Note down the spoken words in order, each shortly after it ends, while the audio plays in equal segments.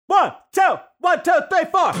1, 2, 1, 2, 3,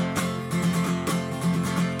 4.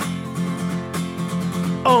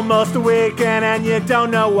 Almost a weekend and you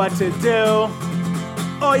don't know what to do.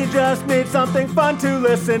 Or you just need something fun to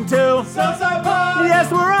listen to. Southside Pod!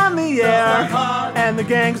 Yes, we're on the air. Pod. And the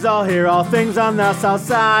gang's all here, all things on the South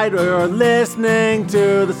Side. We're listening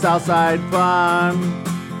to the Southside Pod.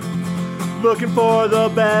 Looking for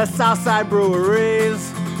the best Southside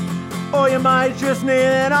breweries. Or you might just need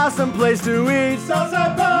an awesome place to eat.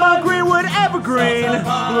 Southside Pod! Mount Greenwood, Evergreen,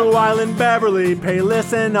 Blue Island, Beverly,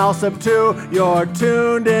 Payless, and Allsup too. You're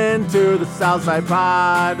tuned into the Southside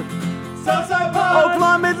Pod. Southside Pod!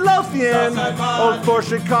 Oakland, Midlothian, Southside Pod. Oak Forest,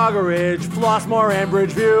 Chicago Ridge, Flossmoor, and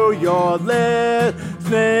Bridgeview. You're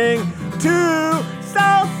listening to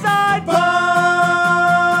Southside Pod.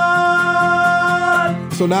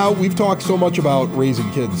 So now we've talked so much about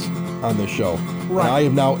raising kids on this show. Right. And I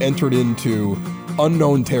have now entered into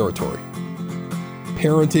unknown territory.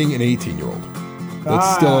 Parenting an 18-year-old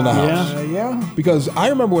that's still in the house. Yeah. Because I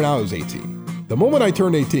remember when I was 18, the moment I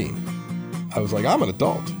turned 18, I was like, I'm an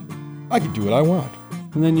adult. I can do what I want.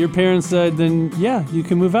 And then your parents said, then, yeah, you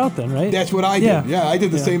can move out then, right? That's what I did. Yeah. Yeah, I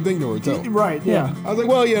did the same thing to her, too. Right, yeah. I was like,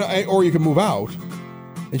 well, or you can move out.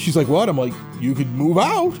 And she's like, what? I'm like, you could move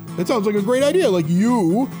out? That sounds like a great idea. Like,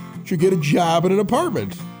 you should get a job in an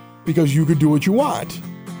apartment because you could do what you want.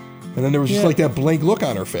 And then there was just like that blank look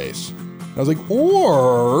on her face. I was like,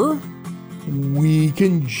 or we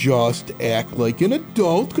can just act like an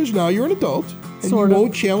adult because now you're an adult and you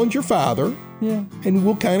won't challenge your father. Yeah. And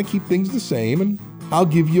we'll kind of keep things the same. And I'll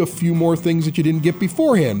give you a few more things that you didn't get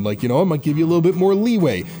beforehand. Like, I might give you a little bit more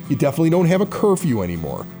leeway. You definitely don't have a curfew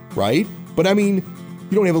anymore, right? But I mean,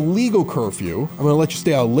 you don't have a legal curfew. I'm going to let you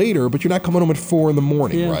stay out later, but you're not coming home at 4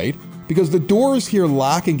 a.m, right? Because the doors here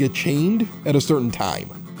lock and get chained at a certain time,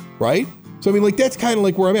 right? So, I mean, like, that's kind of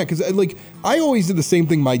like where I'm at. Because, like, I always did the same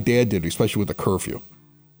thing my dad did, especially with the curfew.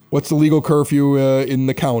 What's the legal curfew in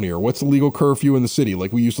the county? Or what's the legal curfew in the city?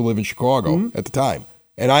 Like, we used to live in Chicago at the time.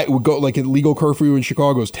 And I would go, like, a legal curfew in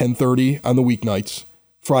Chicago is 10:30 on the weeknights.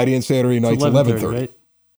 Friday and Saturday nights, 11:30. Right?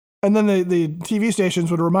 And then the TV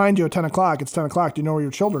stations would remind you at 10 o'clock, it's 10 o'clock, do you know where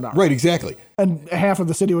your children are? Right, exactly. And half of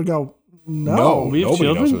the city would go, no. Nobody knows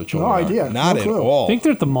children? where the children No are. idea. Not No at clue. all. Think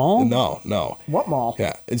they're at the mall? No. What mall?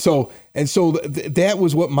 Yeah. And so that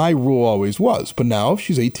was what my rule always was. But now, if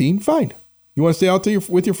she's 18, fine. You want to stay out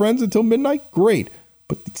with your friends until midnight? Great.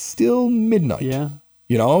 But it's still midnight. Yeah.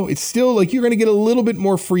 It's still like you're going to get a little bit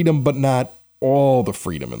more freedom, but not all the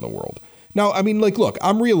freedom in the world. Now, I mean, like, look,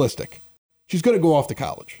 I'm realistic. She's going to go off to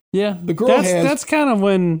college. Yeah. The girl that's kind of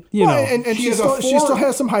when, you know. And she still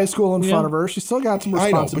has some high school in front of her. She's still got some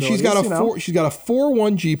I know, responsibilities. but she's got a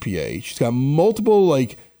 4.1 GPA. She's got multiple,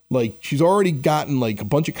 like she's already gotten, like, a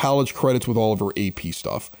bunch of college credits with all of her AP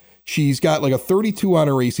stuff. She's got, like, a 32 on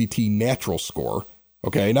her ACT natural score.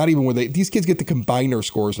 Okay, not even these kids get to combine their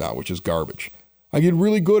scores now, which is garbage. I did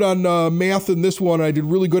really good on math in this one. I did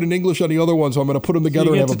really good in English on the other one, so I'm going to put them together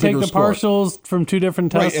and have a bigger score. You get to take the partials from two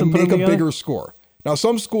different tests and put make them a together? bigger score. Now,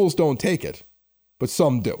 some schools don't take it, but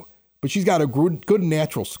some do. But she's got a good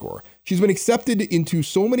natural score. She's been accepted into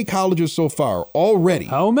so many colleges so far already.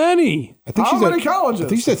 How many? I think How many colleges? I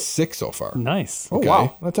think she's at 6 so far. Nice. Oh,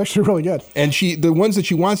 wow. That's actually really good. And the ones that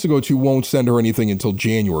she wants to go to won't send her anything until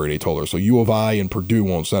January, they told her. So U of I and Purdue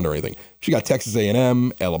won't send her anything. She got Texas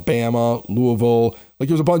A&M, Alabama, Louisville. Like,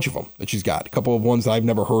 there's a bunch of them that she's got. A couple of ones that I've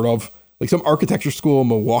never heard of. Like some architecture school in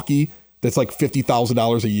Milwaukee that's like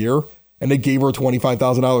 $50,000 a year. And they gave her a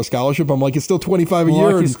 $25,000 scholarship. I'm like, it's still $25,000 a year.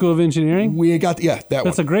 Milwaukee School of Engineering? We ain't got, that one.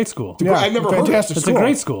 That's a great school. Yeah, I've never heard of it. fantastic That's school. a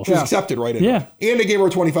great school. She's accepted right in. Yeah. And they gave her a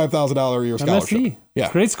 $25,000 a year scholarship. MSc. Yeah.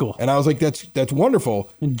 It's a great school. And I was like, that's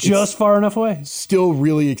wonderful. And just far enough away. Still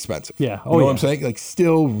really expensive. Yeah. You know what I'm saying? Like,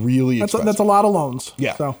 still really expensive. That's a lot of loans.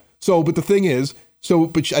 Yeah. So, but the thing is,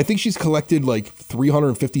 I think she's collected like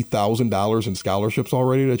 $350,000 in scholarships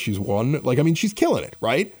already that she's won. Like, I mean, she's killing it,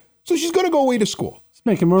 right? So she's going to go away to school. She's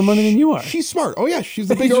making more money than you are. She's smart. Oh, yeah. She's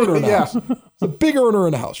the big earner in the house. The big earner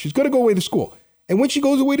in the house. She's going to go away to school. And when she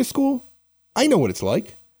goes away to school, I know what it's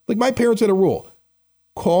like. Like, my parents had a rule.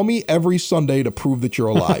 Call me every Sunday to prove that you're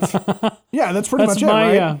alive. Yeah, that's pretty much it,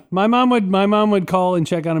 right? My mom would call and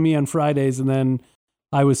check on me on Fridays, and then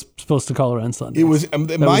I was supposed to call her on Sundays. It was the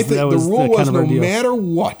rule was no matter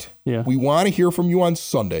what, we want to hear from you on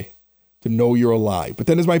Sunday to know you're alive. But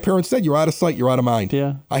then, as my parents said, you're out of sight, you're out of mind.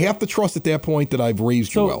 Yeah. I have to trust at that point that I've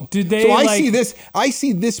raised you well. Did they? So I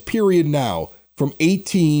see this period now from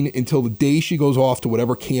 18 until the day she goes off to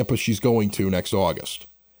whatever campus she's going to next August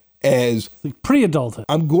as like pre-adulthood.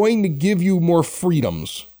 I'm going to give you more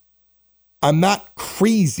freedoms. I'm not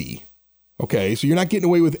crazy. Okay, so you're not getting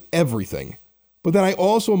away with everything. But then I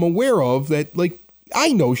also am aware of that, like,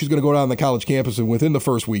 I know she's going to go down to the college campus, and within the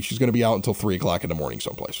first week, she's going to be out until 3 o'clock in the morning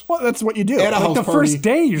someplace. Well, that's what you do. At a Like house the party first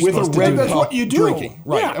day you're with a supposed to red do cup That's what you do. drinking.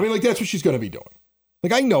 Right. Yeah. I mean, like, that's what she's going to be doing.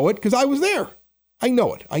 Like, I know it because I was there. I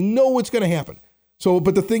know it. I know what's going to happen. So,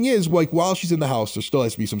 but the thing is, like, while she's in the house, there still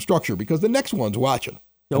has to be some structure because the next one's watching.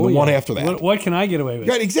 And the one after that. What can I get away with?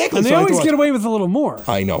 Right, exactly. And they So I always thought- get away with a little more.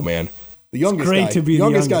 I know, man. The youngest Great guy. to be the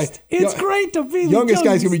youngest. guy. It's great to be the youngest guy's youngest.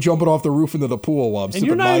 going to be jumping off the roof into the pool while I'm And sipping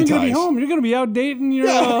you're not Mai even going to be Tais. home. You're going to be out dating your.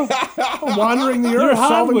 Wandering the You're earth, hot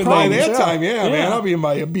solving with By problems. that time, man, I'll be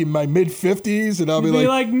in my mid-50s, and I'll be Be like,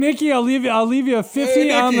 like, Nikki, I'll leave you a 50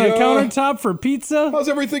 Hey, on the Nikki, countertop for pizza. how's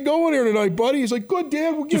everything going here tonight, buddy? He's like, good,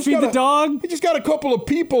 Dad. We Did you feed the dog? We just got a couple of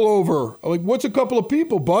people over. I'm like, what's a couple of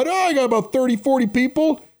people, bud? Oh, I got about 30, 40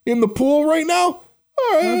 people in the pool right now.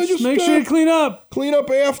 All right, Just make sure you clean up. clean up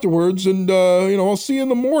afterwards, and I'll see you in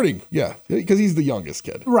the morning. Yeah, because he's the youngest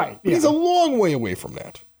kid. Right, But he's yeah. a long way away from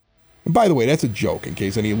that. And by the way, that's a joke in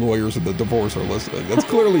case any lawyers of the divorce are listening. That's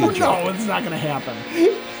clearly a joke. No, it's not going to happen.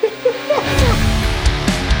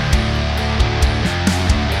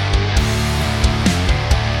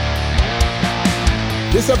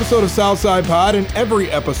 This episode of Southside Pod and every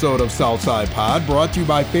episode of Southside Pod brought to you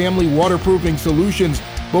by Family Waterproofing Solutions,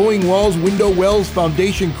 bowing walls, window wells,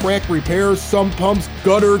 foundation crack repairs, sump pumps,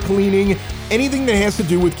 gutter cleaning, anything that has to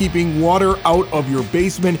do with keeping water out of your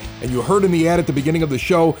basement. And you heard in the ad at the beginning of the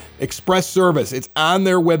show, Express Service. It's on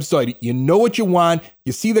their website. You know what you want.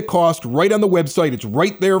 You see the cost right on the website. It's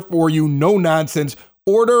right there for you. No nonsense.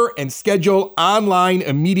 Order and schedule online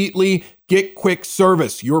immediately. Get quick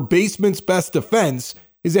service. Your basement's best defense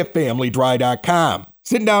is at familydry.com.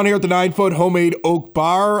 Sitting down here at the 9-foot homemade oak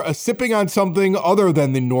bar, sipping on something other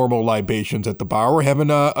than the normal libations at the bar. We're having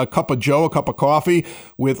a cup of joe, a cup of coffee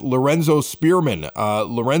with Lorenzo Spearman.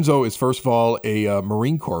 Lorenzo is, first of all, a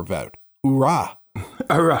Marine Corps vet. Hoorah.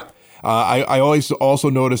 Hurrah. I always also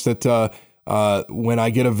notice that when I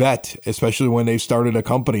get a vet, especially when they started a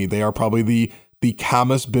company, they are probably the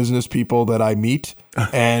calmest business people that I meet.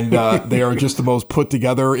 And they are just the most put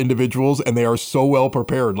together individuals, and they are so well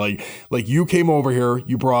prepared. Like you came over here,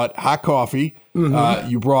 you brought hot coffee,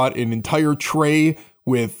 you brought an entire tray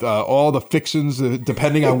with all the fixins,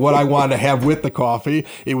 depending on what I wanted to have with the coffee.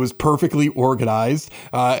 It was perfectly organized,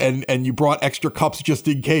 and you brought extra cups just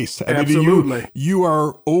in case. I mean, Absolutely. you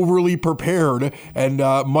are overly prepared, and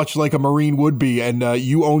much like a Marine would be, and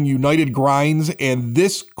you own United Grinds, and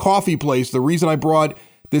this coffee place, the reason I brought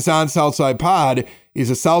this on Southside Pod is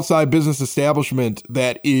a Southside business establishment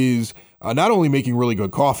that is not only making really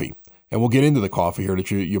good coffee, and we'll get into the coffee here that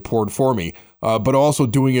you poured for me, but also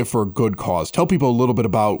doing it for a good cause. Tell people a little bit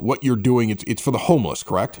about what you're doing. It's for the homeless,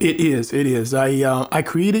 correct? It is. I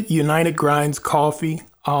created United Grinds Coffee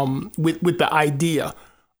with the idea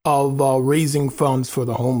of raising funds for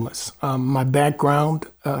the homeless. My background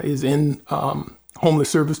is in homeless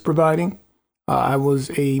service providing. I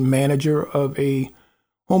was a manager of a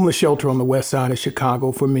homeless shelter on the west side of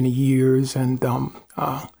Chicago for many years, and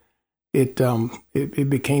it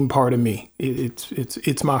became part of me.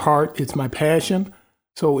 It's my heart. It's my passion.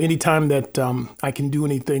 So anytime that I can do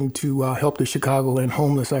anything to help the Chicagoland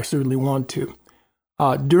homeless, I certainly want to.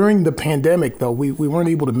 During the pandemic, though, we weren't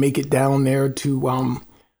able to make it down there to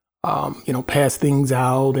pass things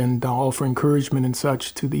out and offer encouragement and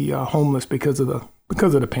such to the homeless because of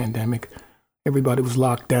the pandemic. Everybody was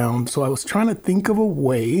locked down. So I was trying to think of a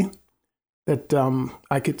way that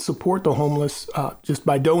I could support the homeless just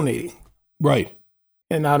by donating. Right.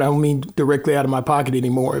 And I don't mean directly out of my pocket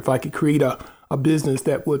anymore. If I could create a business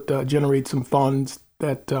that would generate some funds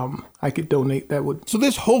that I could donate, that would. So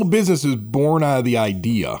this whole business is born out of the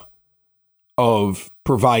idea of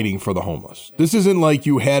providing for the homeless. This isn't like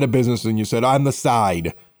you had a business and you said, on the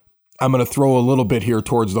side, I'm going to throw a little bit here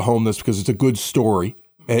towards the homeless because it's a good story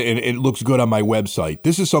and it looks good on my website.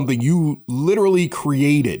 This is something you literally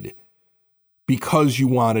created because you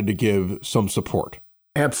wanted to give some support.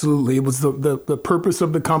 Absolutely. It was the purpose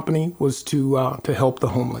of the company was to help the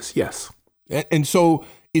homeless. Yes. And so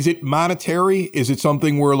is it monetary? Is it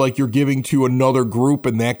something where like you're giving to another group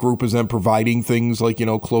and that group is then providing things like,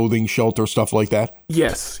 clothing, shelter, stuff like that?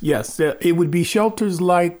 Yes. It would be shelters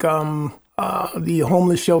like the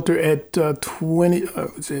homeless shelter at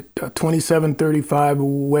 2735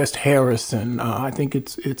 West Harrison. I think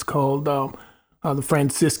it's called the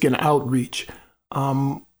Franciscan Outreach.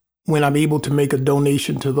 When I'm able to make a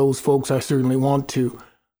donation to those folks, I certainly want to.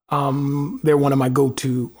 They're one of my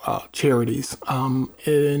go-to charities.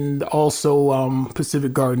 And also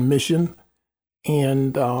Pacific Garden Mission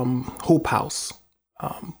and Hope House.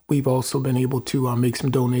 We've also been able to make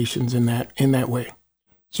some donations in that way.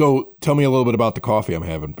 So tell me a little bit about the coffee I'm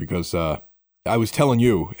having, because I was telling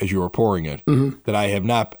you as you were pouring it that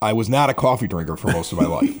I was not a coffee drinker for most of my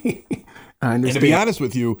life. I understand. And to be honest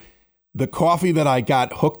with you, the coffee that I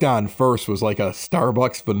got hooked on first was like a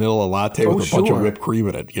Starbucks vanilla latte with a bunch of whipped cream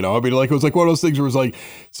in it. You know, I mean, like, it was like one of those things where it was like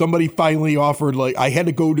somebody finally offered, like, I had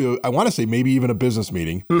to go to, I want to say maybe even a business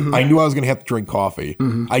meeting. I knew I was going to have to drink coffee.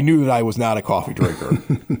 I knew that I was not a coffee drinker.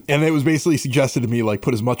 And it was basically suggested to me, like,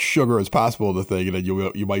 put as much sugar as possible in the thing and then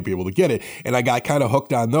you might be able to get it. And I got kind of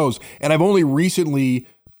hooked on those. And I've only recently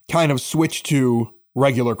kind of switched to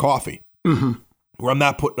regular coffee where I'm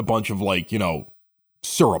not putting a bunch of, like, you know,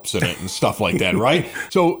 syrups in it and stuff like that, right?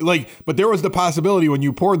 So, like, but there was the possibility when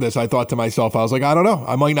you poured this, I thought to myself, I was like, I don't know,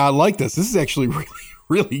 I might not like this. This is actually really,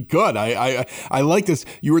 really good. I like this.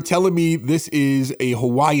 You were telling me this is a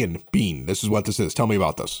Hawaiian bean. This is what this is. Tell me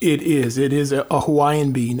about this. It is. It is a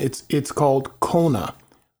Hawaiian bean. It's called Kona.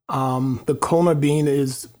 The Kona bean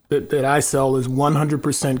is that I sell is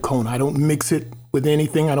 100% Kona. I don't mix it with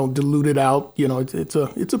anything. I don't dilute it out. You know, it's a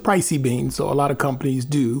pricey bean, so a lot of companies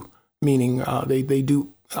do. Meaning they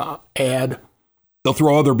do add. They'll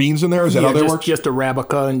throw other beans in there? Is that how that works? Just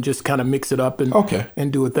Arabica and just kind of mix it up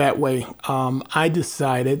and do it that way. I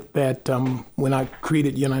decided that when I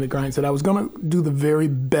created United Grinds that I was going to do the very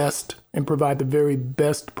best and provide the very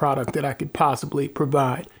best product that I could possibly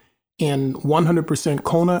provide. And 100%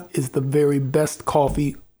 Kona is the very best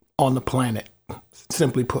coffee on the planet,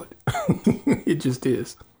 simply put. It just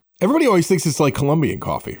is. Everybody always thinks it's like Colombian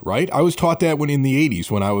coffee, right? I was taught that when in the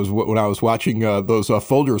 80s when I was watching those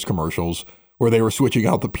Folgers commercials where they were switching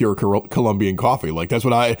out the pure Colombian coffee. Like that's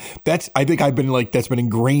been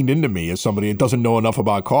ingrained into me as somebody that doesn't know enough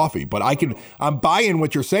about coffee. But I'm buying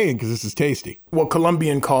what you're saying because this is tasty. Well,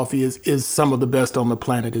 Colombian coffee is some of the best on the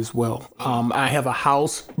planet as well. I have a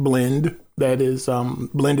house blend that is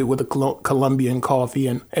blended with a Colombian coffee,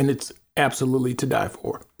 and it's absolutely to die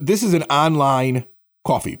for. This is an online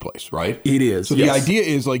coffee place, right? It is. So the idea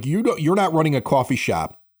is like you're not running a coffee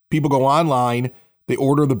shop. People go online, they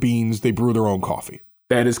order the beans, they brew their own coffee.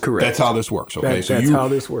 That is correct. That's how this works. Okay, that's how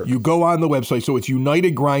this works. You go on the website. So it's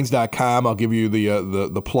unitedgrinds.com. I'll give you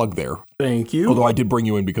the plug there. Thank you. Although I did bring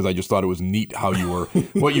you in because I just thought it was neat how you were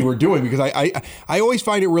what you were doing, because I always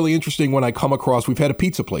find it really interesting when I come across. We've had a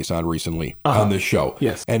pizza place on recently on this show.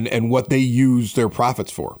 Yes. And what they use their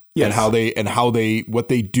profits for. Yes. And what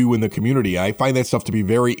they do in the community. I find that stuff to be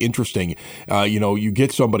very interesting. You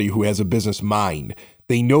get somebody who has a business mind.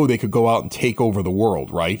 They know they could go out and take over the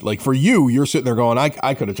world, right? Like for you, you're sitting there going,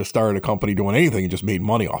 I could have just started a company doing anything and just made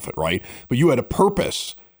money off it, right? But you had a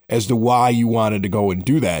purpose as to why you wanted to go and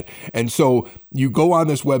do that. And so you go on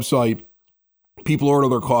this website, people order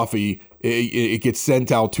their coffee, it gets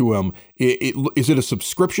sent out to them. Is it a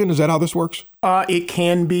subscription? Is that how this works? It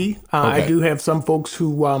can be. I do have some folks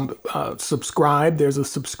who subscribe. There's a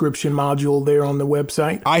subscription module there on the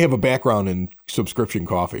website. I have a background in subscription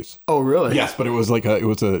coffees. Oh, really? Yes, but it was like it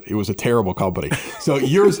was a terrible company. So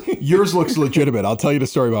yours looks legitimate. I'll tell you the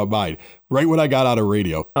story about mine. Right when I got out of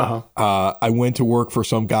radio, I went to work for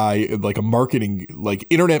some guy like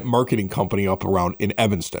internet marketing company up around in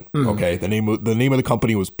Evanston. Okay, the name of the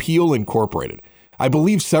company was Peel Incorporated. I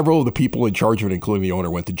believe several of the people in charge of it, including the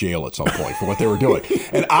owner, went to jail at some point for what they were doing.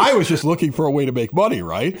 And I was just looking for a way to make money,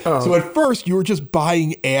 right? So at first, you were just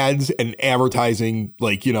buying ads and advertising,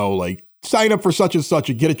 like sign up for such and such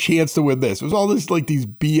and get a chance to win this. It was all this like these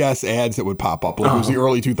BS ads that would pop up. Like it was the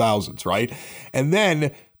early 2000s, right? And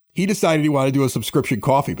then he decided he wanted to do a subscription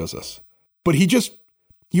coffee business. But he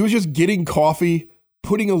was just getting coffee,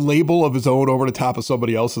 putting a label of his own over the top of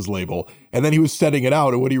somebody else's label, and then he was sending it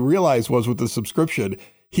out. And what he realized was with the subscription,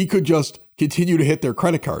 he could just continue to hit their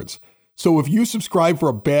credit cards. So if you subscribe for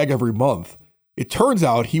a bag every month, it turns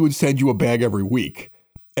out he would send you a bag every week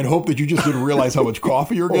and hope that you just didn't realize how much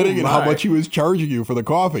coffee you're getting and how much he was charging you for the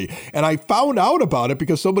coffee. And I found out about it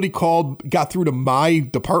because somebody got through to my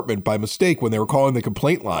department by mistake when they were calling the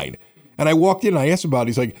complaint line. And I walked in and I asked him about it.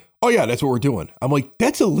 He's like, oh yeah, that's what we're doing. I'm like,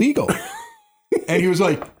 that's illegal. And he was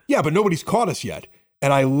like, yeah, but nobody's caught us yet.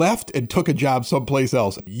 And I left and took a job someplace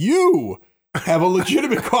else. You have a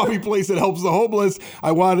legitimate coffee place that helps the homeless.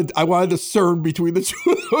 I wanted to discern between the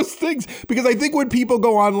two of those things, because I think when people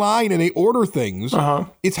go online and they order things,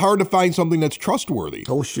 it's hard to find something that's trustworthy.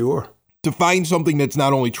 Oh, sure. To find something that's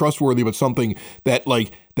not only trustworthy, but something that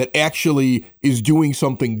actually is doing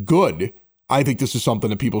something good. I think this is something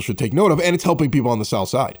that people should take note of, and it's helping people on the South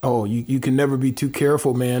Side. Oh, you can never be too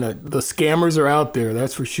careful, man. The scammers are out there,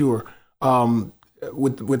 that's for sure.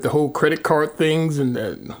 With the whole credit card things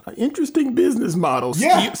and interesting business models,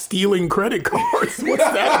 stealing credit cards. What's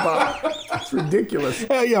that about? It's ridiculous.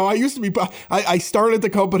 I used to be, I started the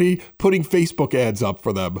company putting Facebook ads up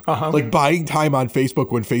for them. Like buying time on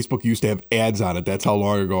Facebook when Facebook used to have ads on it. That's how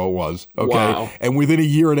long ago it was. Okay. Wow. And within a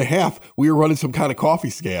year and a half, we were running some kind of coffee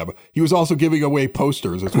scam. He was also giving away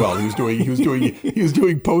posters as well. He was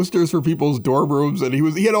doing posters for people's dorm rooms, and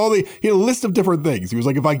he had a list of different things. He was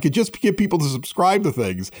like, if I could just get people to subscribe to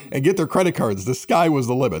things and get their credit cards, the sky was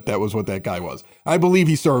the limit. That was what that guy was. I believe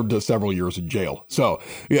he served several years in jail. So,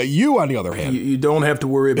 yeah, you, on the other hand. You don't have to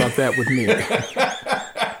worry about that with me.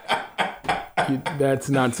 That's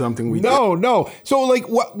not something we do. No. So, like,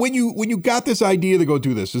 when you got this idea to go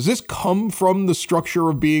do this, does this come from the structure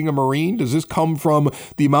of being a Marine? Does this come from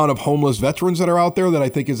the amount of homeless veterans that are out there that I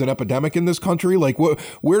think is an epidemic in this country? Like,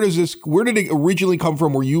 where did it originally come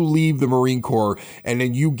from, where you leave the Marine Corps and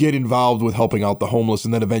then you get involved with helping out the homeless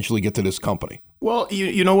and then eventually get to this company? Well,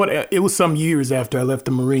 you know what? It was some years after I left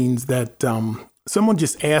the Marines that someone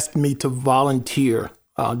just asked me to volunteer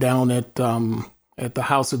down at the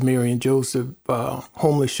House of Mary and Joseph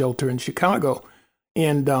homeless shelter in Chicago.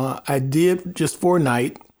 And I did just for a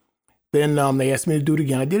night. Then they asked me to do it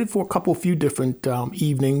again. I did it for a few different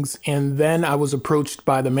evenings. And then I was approached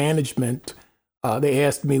by the management. They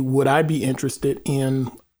asked me, would I be interested in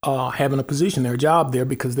having a position there, a job there,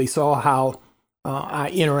 because they saw how I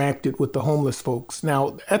interacted with the homeless folks.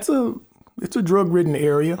 Now, it's a drug-ridden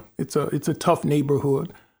area. It's a tough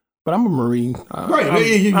neighborhood. But I'm a Marine.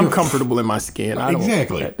 Right. I'm comfortable in my skin.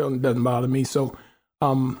 Exactly. That doesn't bother me. So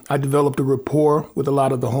I developed a rapport with a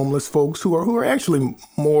lot of the homeless folks who are actually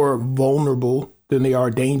more vulnerable than they are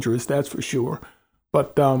dangerous, that's for sure.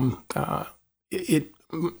 But the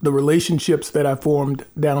relationships that I formed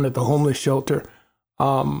down at the homeless shelter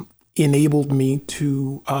enabled me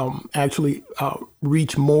to actually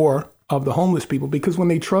reach more of the homeless people, because when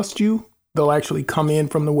they trust you, they'll actually come in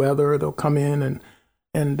from the weather. They'll come in and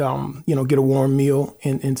get a warm meal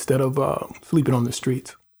instead of sleeping on the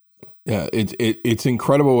streets. Yeah, it's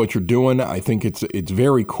incredible what you're doing. I think it's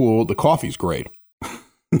very cool. The coffee's great.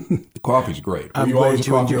 The coffee's great. I'm glad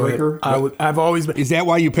you enjoy it. I've always been. Is that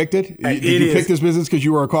why you picked it? Did you pick this business because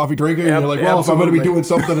you were a coffee drinker? And you're like, well, absolutely. if I'm going to be doing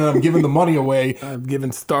something and I'm giving the money away. I've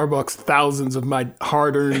given Starbucks thousands of my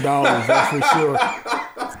hard-earned dollars, that's for sure.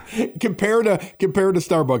 Compared to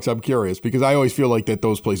Starbucks, I'm curious, because I always feel like that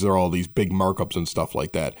those places are all these big markups and stuff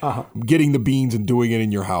like that. Getting the beans and doing it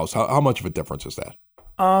in your house, how much of a difference is that?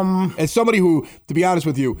 As somebody who, to be honest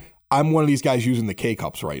with you, I'm one of these guys using the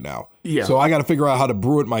K-Cups right now. Yeah. So I got to figure out how to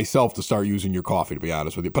brew it myself to start using your coffee, to be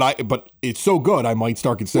honest with you. But it's so good, I might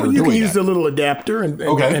start considering doing that. You can use a little adapter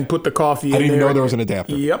and put the coffee in there. I didn't even know there was an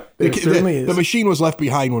adapter. Yep, it certainly is. The machine was left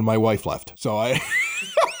behind when my wife left, so I...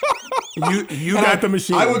 You got the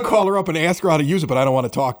machine. I would call her up and ask her how to use it, but I don't want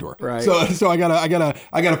to talk to her. Right. So I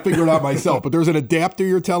gotta figure it out myself. But there's an adapter,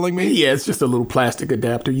 you're telling me? Yeah, it's just a little plastic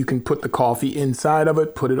adapter. You can put the coffee inside of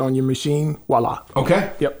it, put it on your machine, voila.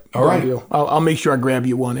 Okay. Yep. All right. Deal. I'll make sure I grab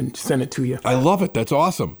you one and send it to you. I love it. That's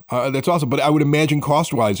awesome. But I would imagine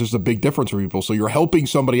cost-wise, there's a big difference for people. So you're helping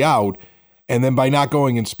somebody out. And then by not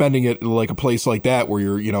going and spending it like a place like that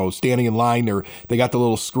where you're, standing in line, they got the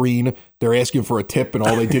little screen, they're asking for a tip, and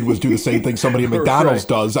all they did was do the same thing somebody at McDonald's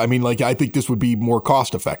does. I mean, I think this would be more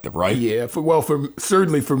cost effective, right? Yeah.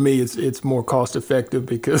 Certainly for me, it's more cost effective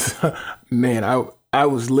because, man, I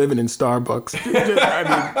was living in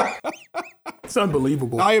Starbucks. It's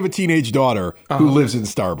unbelievable. I have a teenage daughter who lives in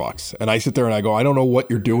Starbucks, and I sit there and I go, I don't know what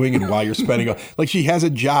you're doing and why you're spending. Like, she has a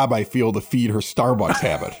job, I feel, to feed her Starbucks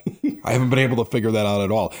habit. I haven't been able to figure that out at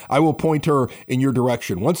all. I will point her in your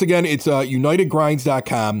direction. Once again, it's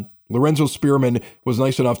unitedgrinds.com. Lorenzo Spearman was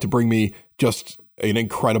nice enough to bring me just an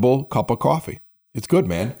incredible cup of coffee. It's good,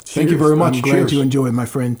 man. Cheers. Thank you very much. I'm glad you enjoyed, my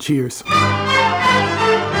friend. Cheers.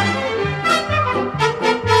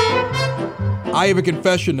 I have a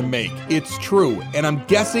confession to make. It's true, and I'm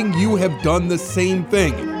guessing you have done the same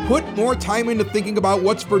thing. Put more time into thinking about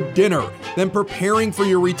what's for dinner than preparing for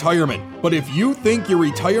your retirement. But if you think your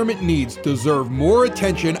retirement needs deserve more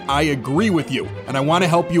attention, I agree with you, and I want to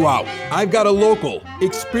help you out. I've got a local,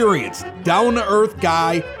 experienced, down-to-earth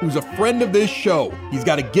guy who's a friend of this show. He's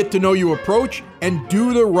got a get-to-know-you approach and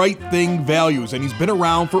do the right thing values, and he's been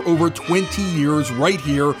around for over 20 years right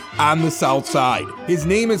here on the South Side. His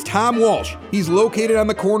name is Tom Walsh. He's located on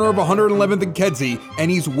the corner of 111th and Kedzie,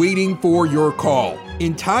 and he's waiting for your call.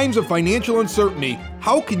 In times of financial uncertainty,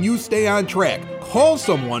 how can you stay on track? Call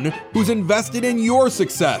someone who's invested in your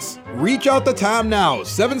success. Reach out to Tom now,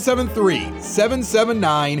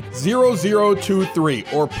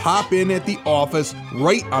 773-779-0023, or pop in at the office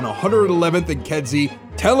right on 111th and Kedzie.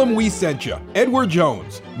 Tell him we sent you. Edward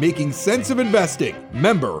Jones, Making Sense of Investing,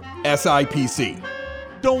 member SIPC.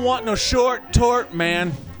 Don't want no short tort,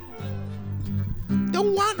 man.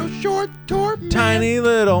 Don't want no short tort, man. Tiny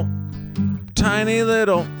little.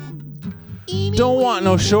 Don't want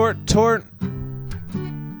no short tort.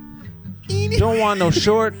 Don't want no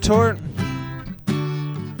short tort.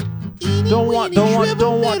 Don't want no short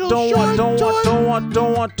tort.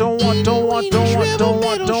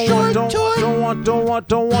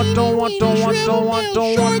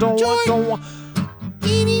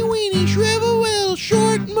 Eeny weeny shrivel will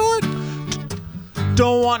short mort.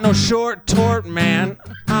 Don't want no short tort, man.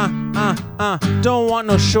 Don't want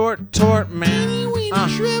no short tort, man. Eeny weeny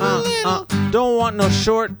shrivel little. Don't want no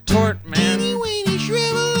short tort, man. Eeny weeny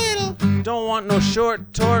shrivel little. Don't want no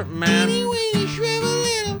short tort, man. Eeny weeny shrivel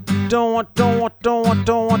little. Don't want. Eeny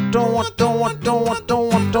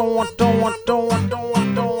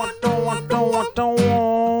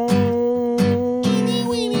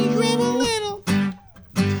weeny shrivel little.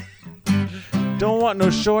 Don't want no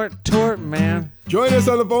short tort, man. Join us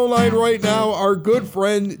on the phone line right now, our good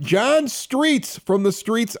friend John Streets from the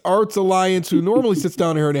Streets Arts Alliance, who normally sits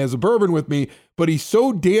down here and has a bourbon with me, but he's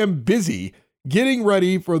so damn busy getting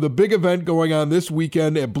ready for the big event going on this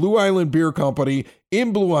weekend at Blue Island Beer Company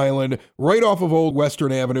in Blue Island, right off of Old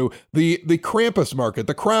Western Avenue, the Krampus Market,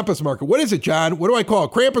 the Krampus Market. What is it, John? What do I call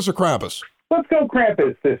it, Krampus or Krampus? Let's go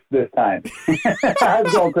Krampus this time. How's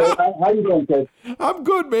it going, Chris? How you doing, Chris? I'm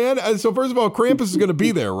good, man. So first of all, Krampus is going to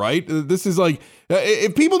be there, right? This is like,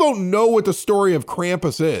 if people don't know what the story of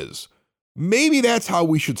Krampus is, maybe that's how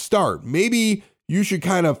we should start. Maybe you should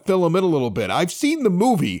kind of fill them in a little bit. I've seen the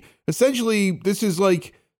movie. Essentially, this is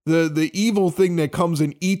like the evil thing that comes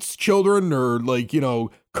and eats children, or like,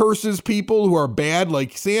 curses people who are bad.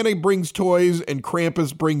 Like Santa brings toys and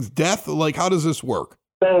Krampus brings death. Like, how does this work?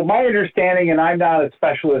 So my understanding, and I'm not a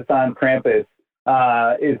specialist on Krampus,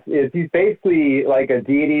 is he's basically like a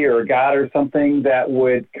deity or a god or something that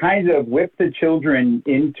would kind of whip the children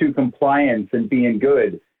into compliance and being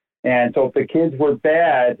good. And so if the kids were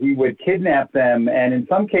bad, he would kidnap them and in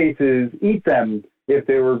some cases eat them if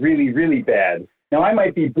they were really, really bad. Now, I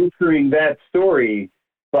might be butchering that story,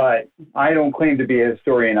 but I don't claim to be a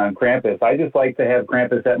historian on Krampus. I just like to have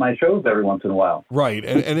Krampus at my shows every once in a while. Right.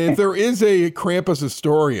 And if there is a Krampus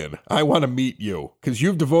historian, I want to meet you because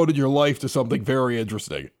you've devoted your life to something very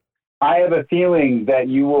interesting. I have a feeling that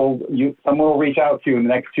someone will reach out to you in the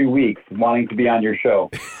next 2 weeks wanting to be on your show.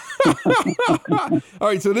 All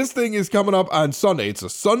right. So this thing is coming up on Sunday. It's a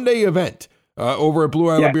Sunday event over at Blue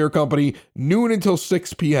Island Beer Company, noon until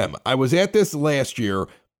 6 p.m. I was at this last year.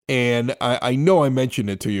 And I know I mentioned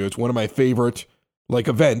it to you. It's one of my favorite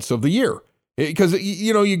events of the year because,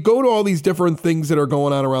 you go to all these different things that are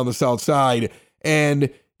going on around the South Side. And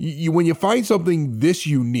when you find something this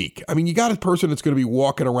unique, I mean, you got a person that's going to be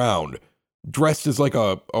walking around dressed as like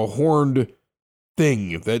a horned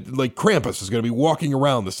thing that like Krampus is going to be walking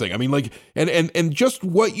around this thing. I mean, and just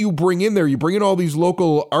what you bring in there, you bring in all these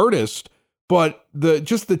local artists. But the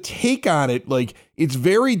take on it, it's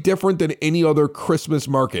very different than any other Christmas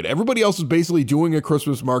market. Everybody else is basically doing a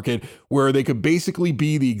Christmas market where they could basically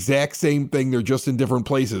be the exact same thing. They're just in different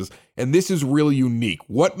places. And this is really unique.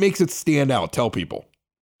 What makes it stand out? Tell people.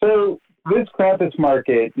 So this Krampus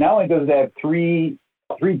market not only does it have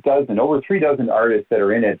over 3 dozen artists that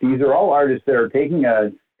are in it. These are all artists that are taking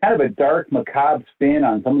a kind of a dark, macabre spin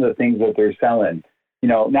on some of the things that they're selling.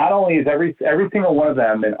 Not only is every single one of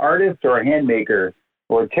them an artist or a hand maker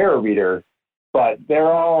or a tarot reader, but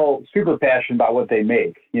they're all super passionate about what they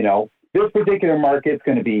make. This particular market's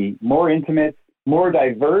going to be more intimate, more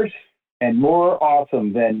diverse, and more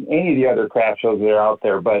awesome than any of the other craft shows that are out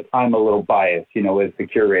there. But I'm a little biased, as the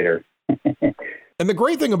curator. And the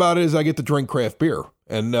great thing about it is I get to drink craft beer.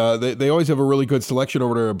 And they always have a really good selection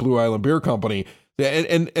over there at Blue Island Beer Company.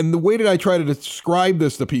 And the way that I try to describe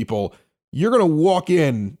this to people, you're going to walk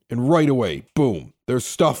in and right away, boom, there's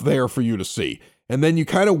stuff there for you to see. And then you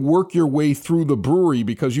kind of work your way through the brewery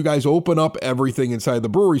because you guys open up everything inside the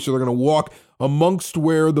brewery. So they're going to walk amongst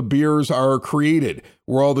where the beers are created,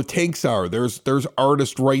 where all the tanks are. There's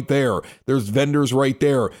artists right there. There's vendors right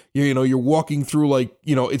there. You're walking through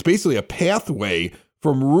it's basically a pathway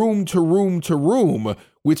from room to room to room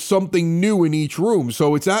with something new in each room.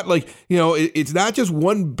 So it's not it's not just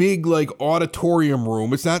one big auditorium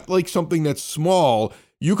room. It's not like something that's small.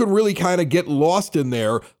 You can really kind of get lost in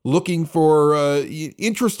there looking for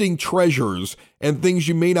interesting treasures and things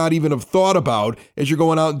you may not even have thought about as you're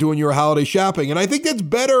going out and doing your holiday shopping. And I think that's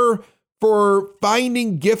better for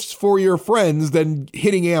finding gifts for your friends than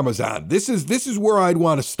hitting Amazon. This is where I'd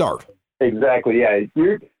want to start. Exactly. Yeah.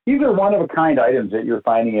 These are one of a kind items that you're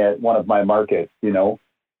finding at one of my markets,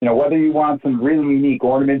 whether you want some really unique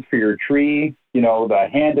ornaments for your tree the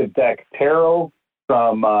Hand of Deck Tarot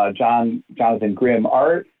from Jonathan Grimm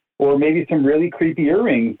art, or maybe some really creepy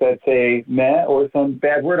earrings that say meh, or some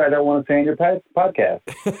bad word I don't want to say on your podcast.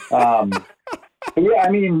 Yeah, I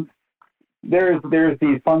mean, there's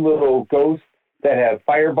these fun little ghosts that have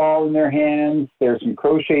fireball in their hands. There's some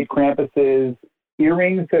crocheted Krampuses,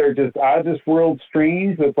 earrings that are just out of this world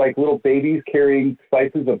strange with like little babies carrying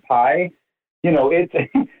slices of pie. It's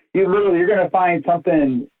you're going to find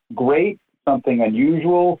something great, something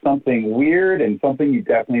unusual, something weird, and something you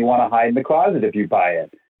definitely want to hide in the closet if you buy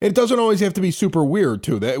it. It doesn't always have to be super weird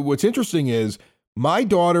too. What's interesting is my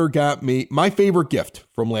daughter got me my favorite gift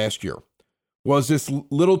from last year was this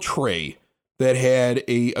little tray that had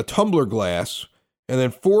a tumbler glass and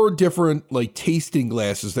then 4 different like tasting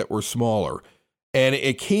glasses that were smaller. And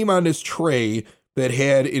it came on this tray that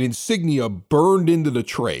had an insignia burned into the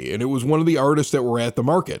tray. And it was one of the artists that were at the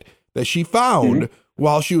market that she found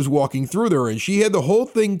while she was walking through there. And she had the whole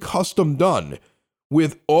thing custom done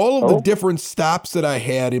with all of the different stops that I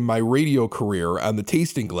had in my radio career on the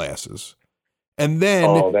tasting glasses. And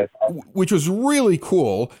then, which was really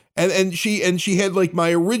cool. And she had like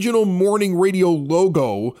my original morning radio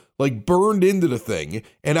logo like burned into the thing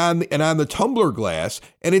and on the tumbler glass.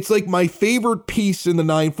 And it's like my favorite piece in the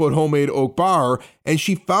 9-foot homemade oak bar. And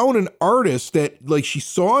she found an artist that like she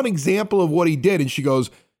saw an example of what he did. And she goes,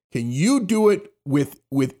 can you do it with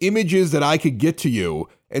images that I could get to you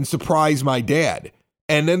and surprise my dad?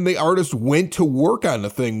 And then the artist went to work on the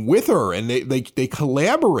thing with her, and they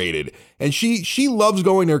collaborated. And she loves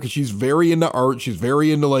going there because she's very into art. She's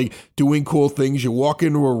very into like doing cool things. You walk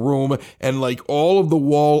into a room and like all of the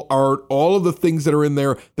wall art, all of the things that are in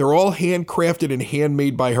there, they're all handcrafted and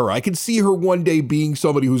handmade by her. I can see her one day being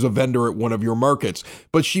somebody who's a vendor at one of your markets.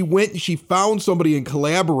 But she went and she found somebody and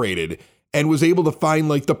collaborated and was able to find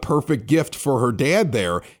like the perfect gift for her dad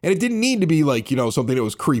there. And it didn't need to be like, something that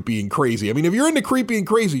was creepy and crazy. I mean, if you're into creepy and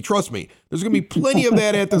crazy, trust me, there's going to be plenty of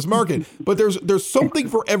that at this market, but there's something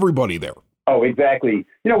for everybody there. Oh, exactly.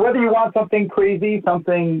 Whether you want something crazy,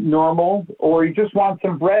 something normal, or you just want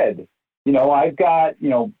some bread. I've got,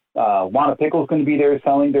 Wanna Pickle's going to be there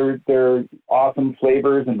selling their awesome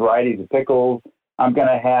flavors and varieties of pickles. I'm going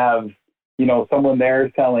to have, someone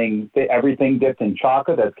there selling everything dipped in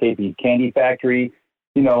chocolate. That's KP's Candy Factory.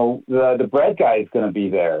 The bread guy is going to be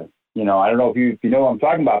there. I don't know if you know what I'm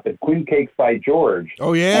talking about, but Quinn Cakes by George.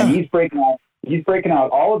 Oh yeah. And he's breaking out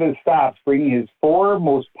all of his stops, bringing his 4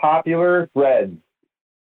 most popular breads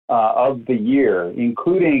of the year,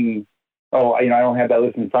 including. I don't have that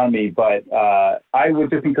list in front of me, but I would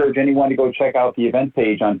just encourage anyone to go check out the event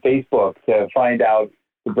page on Facebook to find out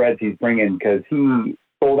the breads he's bringing, because he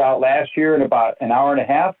sold out last year in about an hour and a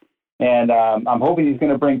half, and I'm hoping he's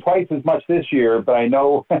going to bring twice as much this year, but I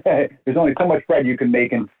know there's only so much bread you can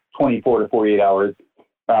make in 24 to 48 hours,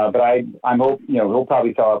 but I'm hoping, he'll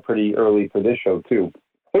probably sell out pretty early for this show too.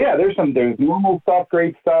 But yeah, there's normal stuff,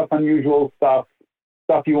 great stuff, unusual stuff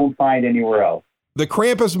you won't find anywhere else. The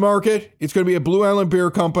Krampus Market, it's going to be at Blue Island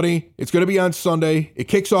Beer Company. It's going to be on Sunday. It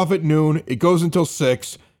kicks off at noon. It goes until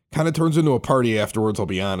 6. Kind of turns into a party afterwards, I'll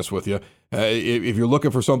be honest with you. If you're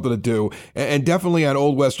looking for something to do. And definitely on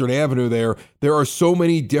Old Western Avenue there are so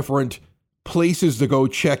many different places to go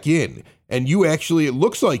check in. And it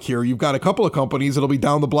looks like here, you've got a couple of companies that'll be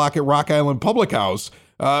down the block at Rock Island Public House,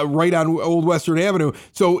 right on Old Western Avenue.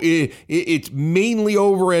 So it's mainly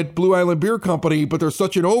over at Blue Island Beer Company, but there's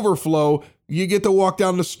such an overflow. You get to walk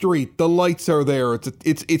down the street. The lights are there.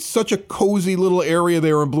 It's such a cozy little area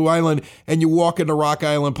there in Blue Island, and you walk into Rock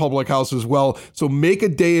Island Public House as well. So make a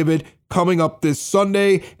day of it coming up this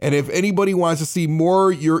Sunday. And if anybody wants to see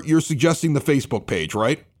more, you're suggesting the Facebook page,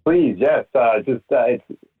 right? Please, yes. It's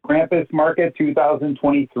Krampus Market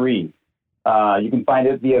 2023. You can find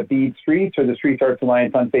it via Bead Streets or the Street Arts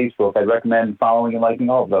Alliance on Facebook. I'd recommend following and liking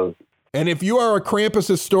all of those. And if you are a Krampus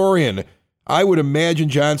historian, I would imagine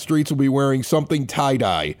John Streets will be wearing something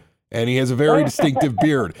tie-dye, and he has a very distinctive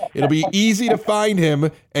beard. It'll be easy to find him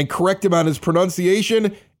and correct him on his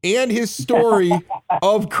pronunciation and his story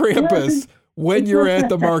of Krampus. When you're at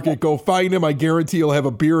the market, go find him. I guarantee he'll have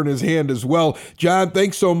a beer in his hand as well. John,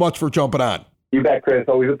 thanks so much for jumping on. You bet, Chris.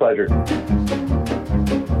 Always a pleasure.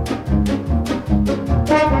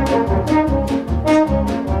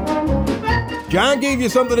 John gave you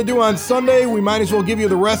something to do on Sunday. We might as well give you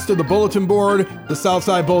the rest of the bulletin board. The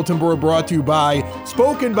Southside Bulletin Board brought to you by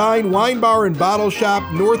Spoke and Vine Wine Bar and Bottle Shop,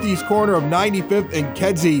 northeast corner of 95th and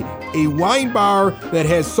Kedzie. A wine bar that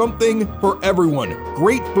has something for everyone.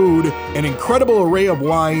 Great food, an incredible array of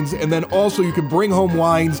wines, and then also you can bring home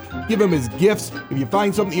wines, give them as gifts. If you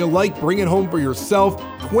find something you like, bring it home for yourself.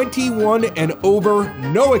 21 and over,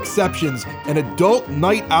 no exceptions. An adult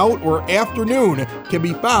night out or afternoon can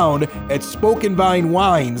be found at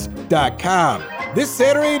spokenvinewines.com. This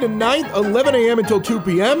Saturday the 9th, 11 a.m. until 2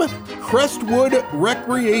 p.m., Crestwood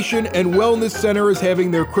Recreation and Wellness Center is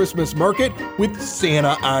having their Christmas market with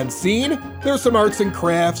Santa on scene. There's some arts and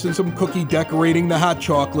crafts and some cookie decorating, the hot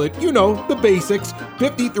chocolate, you know, the basics.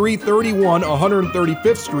 5331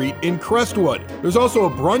 135th Street in Crestwood. There's also a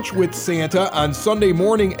brunch with Santa on Sunday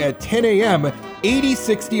morning at 10 a.m.,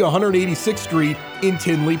 8060 186th Street in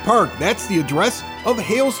Tinley Park. That's the address of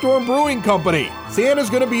Hailstorm Brewing Company. Santa's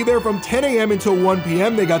going to be there from 10 a.m. until 1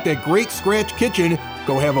 p.m. They got that great scratch kitchen.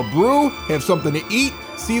 Go have a brew, have something to eat,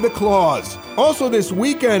 see the claws. Also this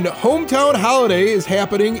weekend, Hometown Holiday is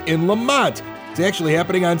happening in Lamont. It's actually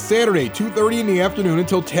happening on Saturday, 2:30 in the afternoon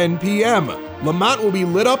until 10 p.m. Lamont will be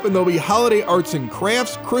lit up and there'll be holiday arts and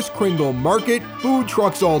crafts, Kris Kringle Market, food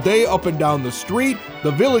trucks all day up and down the street,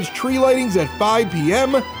 the village tree lightings at 5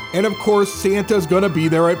 p.m., and of course Santa's gonna be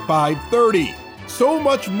there at 5:30. So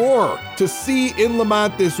much more to see in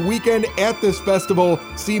Lamont this weekend at this festival.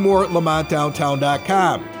 See more at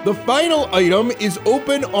lamontdowntown.com. The final item is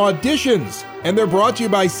open auditions, and they're brought to you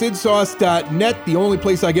by sidsauce.net, the only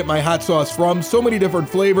place I get my hot sauce from. So many different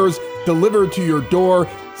flavors delivered to your door.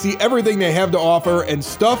 See everything they have to offer and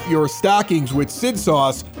stuff your stockings with Sid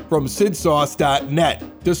Sauce from sidsauce.net.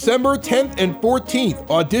 December 10th and 14th,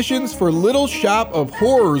 auditions for Little Shop of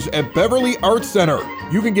Horrors at Beverly Arts Center.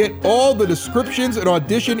 You can get all the descriptions and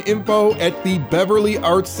audition info at the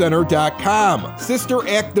BeverlyArtsCenter.com. Sister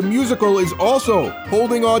Act the Musical is also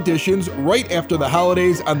holding auditions right after the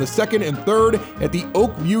holidays on the 2nd and 3rd at the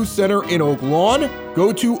Oak View Center in Oak Lawn.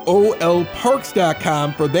 Go to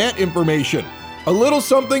olparks.com for that information. A little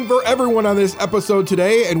something for everyone on this episode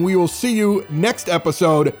today, and we will see you next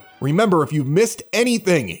episode. Remember, if you've missed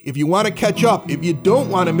anything, if you want to catch up, if you don't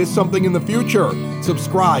want to miss something in the future,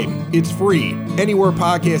 subscribe. It's free. Anywhere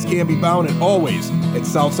podcasts can be found, and always at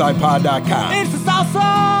SouthsidePod.com. It's the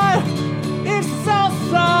Southside! It's the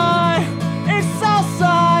Southside! It's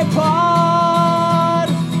Southside Pod!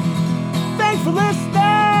 Thanks for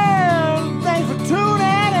listening! Thanks for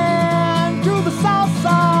tuning in to the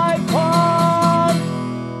Southside Pod!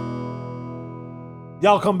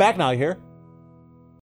 Y'all come back now, you hear?